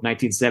schedule of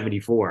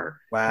 1974.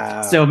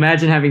 Wow. So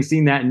imagine having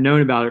seen that and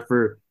known about it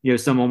for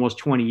some almost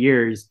 20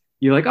 years.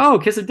 You're like, oh,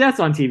 Kiss of Death's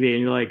on TV.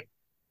 And you're like,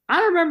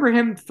 I remember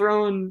him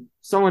throwing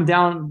someone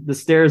down the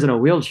stairs in a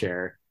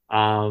wheelchair.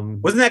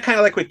 Wasn't that kind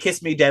of like with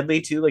Kiss Me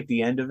Deadly too, like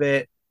the end of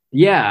it?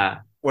 Yeah.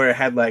 Where it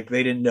had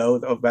they didn't know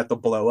about the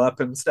blow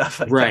up and stuff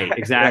like right, that.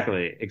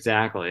 Exactly.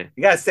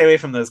 You gotta stay away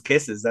from those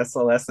kisses. That's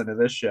the lesson of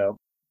this show.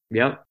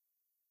 Yep.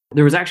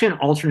 There was actually an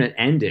alternate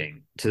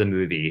ending to the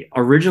movie.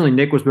 Originally,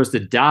 Nick was supposed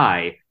to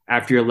die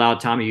after he allowed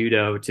Tommy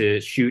Udo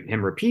to shoot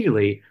him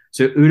repeatedly,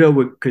 so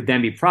Udo could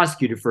then be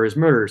prosecuted for his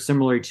murder,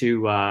 similar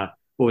to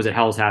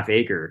Hell's Half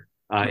Acre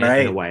in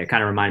a way. It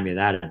kind of reminded me of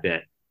that a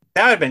bit.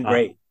 That would have been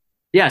great.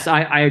 Yes,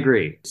 I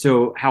agree.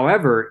 So,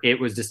 however, it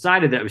was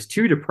decided that it was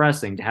too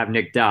depressing to have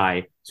Nick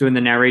die. So in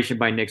the narration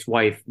by Nick's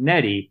wife,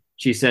 Nettie,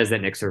 she says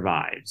that Nick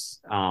survives.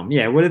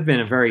 It would have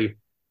been a very,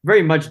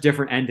 very much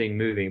different ending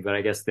movie, but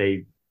I guess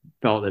they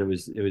felt that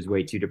it was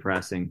way too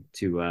depressing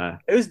to...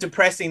 It was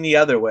depressing the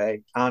other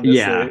way, honestly.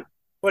 Yeah.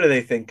 What are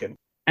they thinking?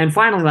 And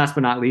finally, last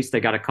but not least, they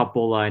got a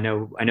couple. I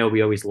know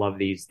we always love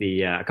these.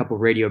 A couple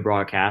radio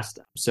broadcasts.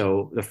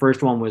 So the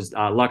first one was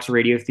Lux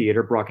Radio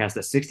Theater broadcast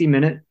a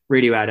 60-minute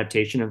radio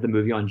adaptation of the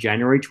movie on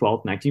January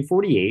 12th,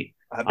 1948.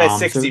 I bet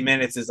 60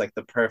 minutes is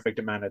the perfect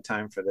amount of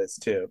time for this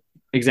too.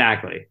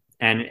 Exactly.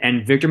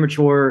 And Victor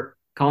Mature,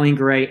 Colleen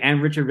Gray,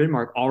 and Richard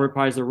Widmark all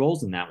reprised their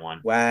roles in that one.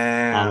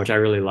 Wow. Which I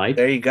really like.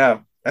 There you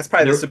go. That's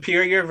probably the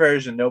superior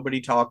version nobody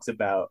talks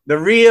about. The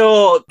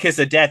real Kiss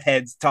of Death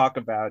heads talk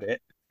about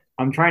it.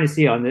 I'm trying to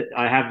see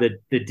I have the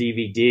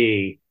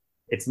DVD.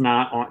 It's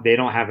not on. They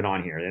don't have it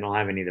on here. They don't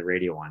have any of the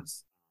radio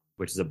ones,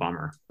 which is a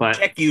bummer. But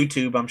check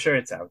YouTube. I'm sure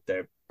it's out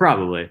there.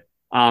 Probably.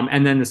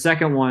 And then the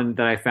second one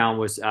that I found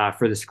was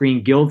for the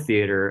Screen Guild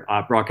Theater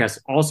broadcast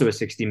also a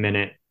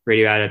 60-minute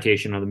radio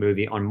adaptation of the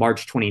movie on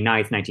March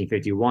 29th,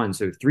 1951.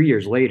 So 3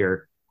 years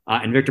later.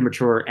 And Victor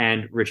Mature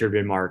and Richard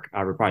Widmark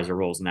reprised their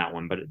roles in that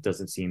one, but it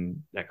doesn't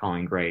seem that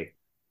Colin Gray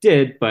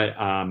did. But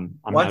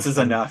once is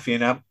enough, you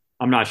know.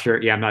 I'm not sure.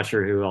 Yeah, I'm not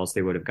sure who else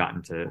they would have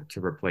gotten to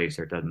replace,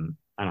 or doesn't.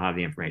 I don't have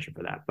the information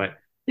for that. But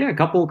yeah, a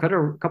couple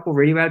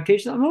radio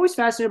adaptations. I'm always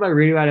fascinated by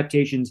radio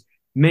adaptations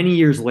many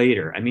years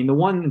later. I mean, the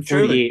one in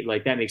 48,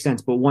 like that makes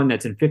sense, but one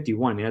that's in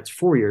 51, I mean, that's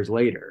 4 years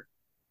later.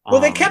 Well,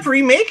 they kept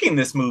remaking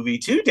this movie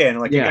too, Dan.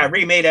 Like, it got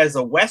remade as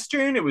a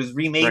Western. It was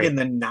remade in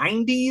the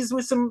 90s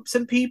with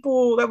some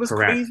people. That was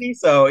crazy.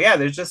 So, yeah,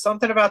 there's just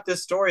something about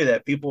this story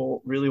that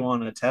people really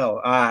want to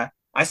tell. I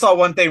saw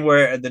one thing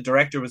where the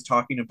director was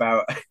talking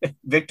about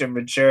Victor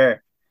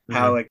Mature,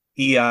 how like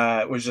he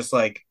was just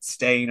like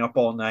staying up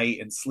all night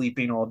and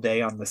sleeping all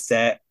day on the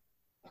set.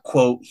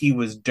 Quote, he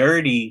was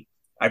dirty.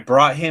 I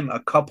brought him a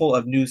couple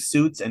of new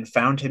suits and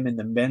found him in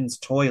the men's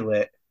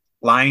toilet,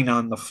 lying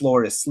on the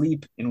floor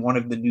asleep in one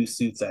of the new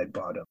suits I'd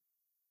bought him.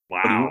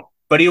 Wow.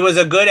 But he was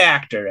a good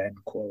actor, end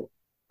quote.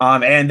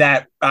 And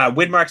that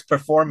Widmark's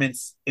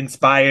performance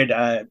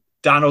inspired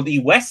Donald E.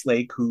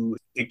 Westlake, who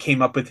it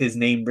came up with his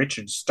name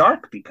Richard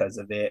Stark because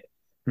of it,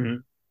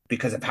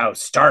 because of how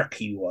stark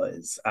he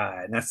was.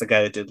 And that's the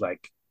guy that did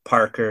like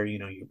Parker, you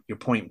know, your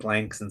Point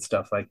Blanks and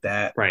stuff like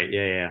that. Right,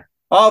 yeah.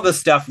 All the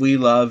stuff we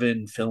love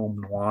in film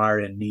noir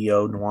and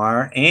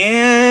neo-noir.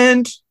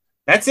 And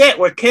that's it.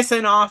 We're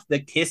kissing off the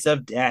kiss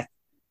of death.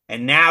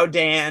 And now,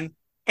 Dan,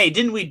 hey,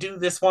 didn't we do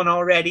this one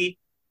already?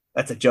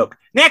 That's a joke.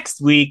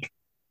 Next week,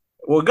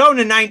 we're going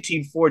to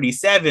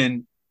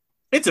 1947.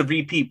 It's a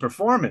repeat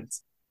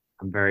performance.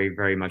 I'm very,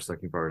 very much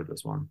looking forward to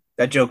this one.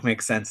 That joke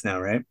makes sense now,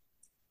 right?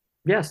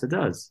 Yes, it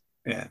does.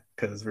 Yeah,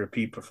 because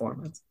repeat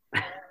performance.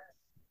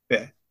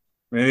 Yeah.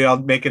 Maybe I'll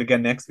make it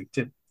again next week,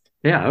 too.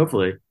 Yeah,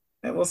 hopefully.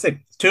 And we'll see.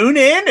 Tune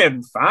in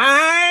and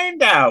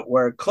find out.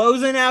 We're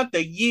closing out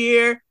the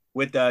year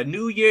with a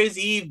New Year's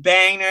Eve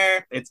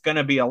banger. It's going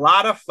to be a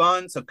lot of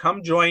fun, so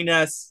come join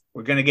us.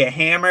 We're going to get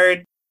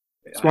hammered.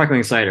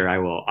 Sparkling cider, I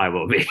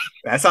will be.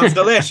 That sounds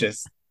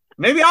delicious.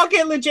 Maybe I'll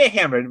get legit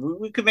hammered.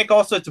 We could make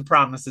all sorts of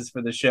promises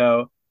for the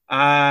show.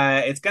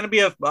 It's going to be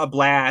a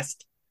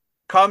blast.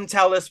 Come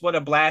tell us what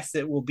a blast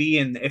it will be,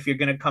 and if you're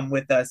going to come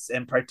with us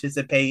and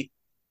participate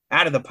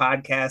out of the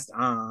podcast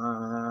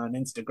on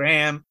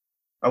Instagram.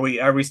 Are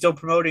we still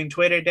promoting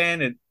Twitter,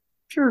 Dan?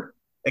 Sure.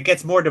 It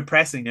gets more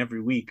depressing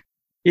every week.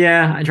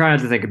 Yeah, I try not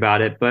to think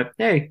about it, but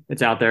hey,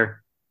 it's out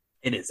there.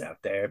 It is out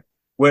there.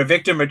 Where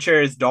Victor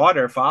Mature's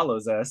daughter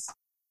follows us.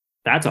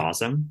 That's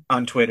awesome.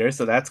 On Twitter,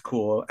 so that's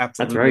cool.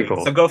 Absolutely. That's very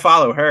cool. So go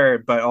follow her,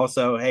 but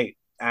also, hey,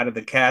 Out of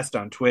the Cast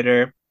on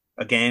Twitter.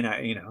 Again,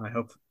 I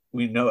hope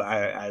we know.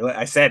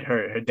 I said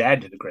her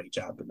dad did a great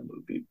job in the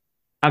movie.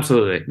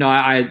 Absolutely. No,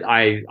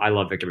 I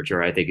love Victor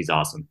Mature. I think he's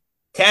awesome.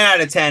 10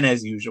 out of 10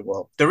 as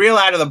usual. The Real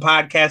Out of the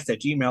Podcast at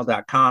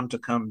gmail.com to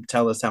come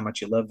tell us how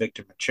much you love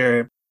Victor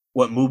Mature.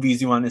 What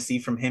movies you want to see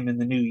from him in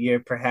the new year,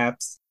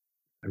 perhaps.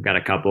 I've got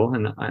a couple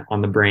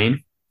on the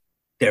brain.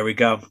 There we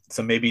go.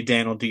 So maybe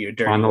Dan will do your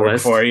dirty on the work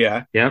list for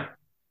you. Yep.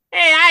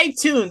 Hey,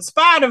 iTunes,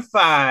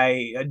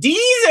 Spotify,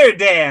 Deezer,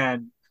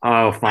 Dan.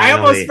 Oh, finally. I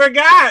almost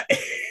forgot.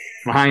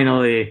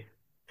 Finally.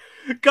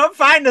 Come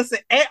find us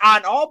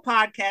on all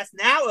podcasts,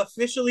 now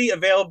officially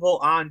available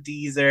on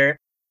Deezer.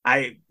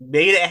 I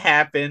made it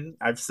happen.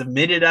 I've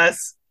submitted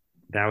us.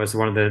 That was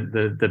one of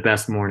the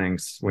best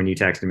mornings when you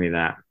texted me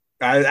that.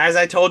 As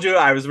I told you,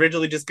 I was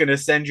originally just going to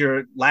send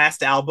your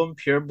last album,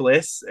 Pure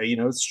Bliss,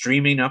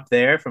 streaming up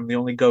there from The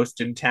Only Ghost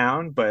in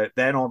Town. But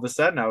then all of a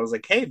sudden I was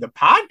like, hey, the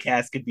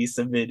podcast could be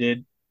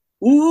submitted.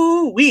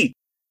 Ooh-wee.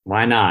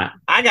 Why not?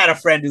 I got a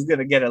friend who's going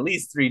to get at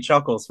least 3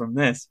 chuckles from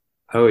this.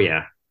 Oh,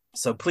 yeah.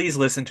 So please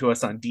listen to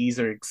us on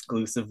Deezer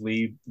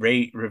exclusively.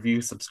 Rate,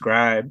 review,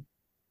 subscribe.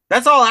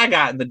 That's all I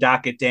got in the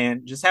docket,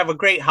 Dan. Just have a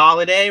great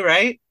holiday,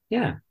 right?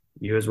 Yeah.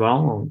 You as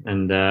well.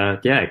 And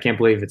I can't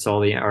believe it's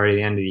already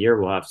the end of the year.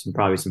 We'll have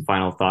probably some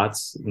final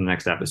thoughts in the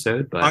next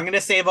episode. But I'm going to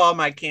save all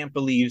my can't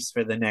believes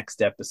for the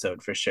next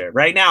episode for sure.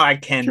 Right now, I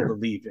can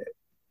believe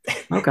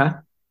it. Okay.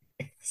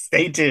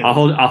 Stay tuned. I'll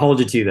hold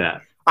you to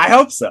that. I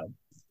hope so.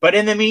 But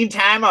in the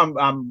meantime,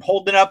 I'm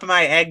holding up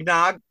my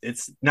eggnog.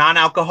 It's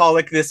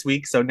non-alcoholic this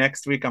week, so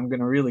next week I'm going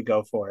to really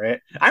go for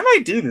it. I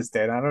might do this,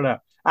 Dan. I don't know.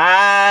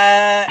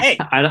 Hey,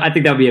 I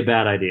think that would be a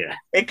bad idea.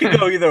 It could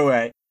go either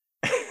way.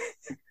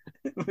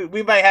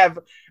 We might have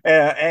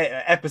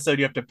an episode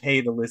you have to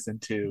pay to listen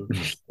to.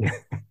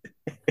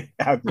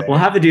 We'll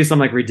have to do some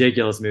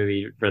ridiculous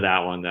movie for that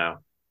one, though.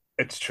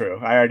 It's true.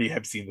 I already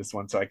have seen this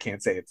one, so I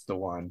can't say it's the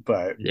one.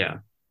 But yeah,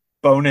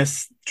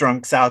 bonus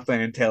Drunk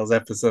Southland Tales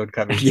episode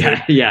coming.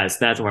 Yeah, yes,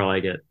 that's more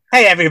like it.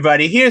 Hey,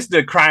 everybody! Here's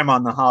the Crime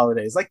on the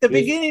Holidays, like the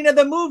beginning of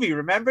the movie.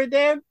 Remember,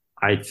 Dan?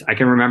 I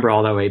can remember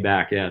all that way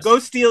back. Yes. Go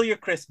steal your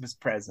Christmas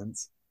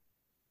presents.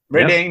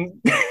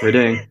 Ridding. Yep.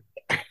 Ridding.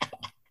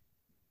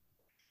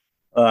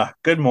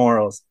 Good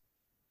morals.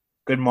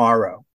 Good morrow.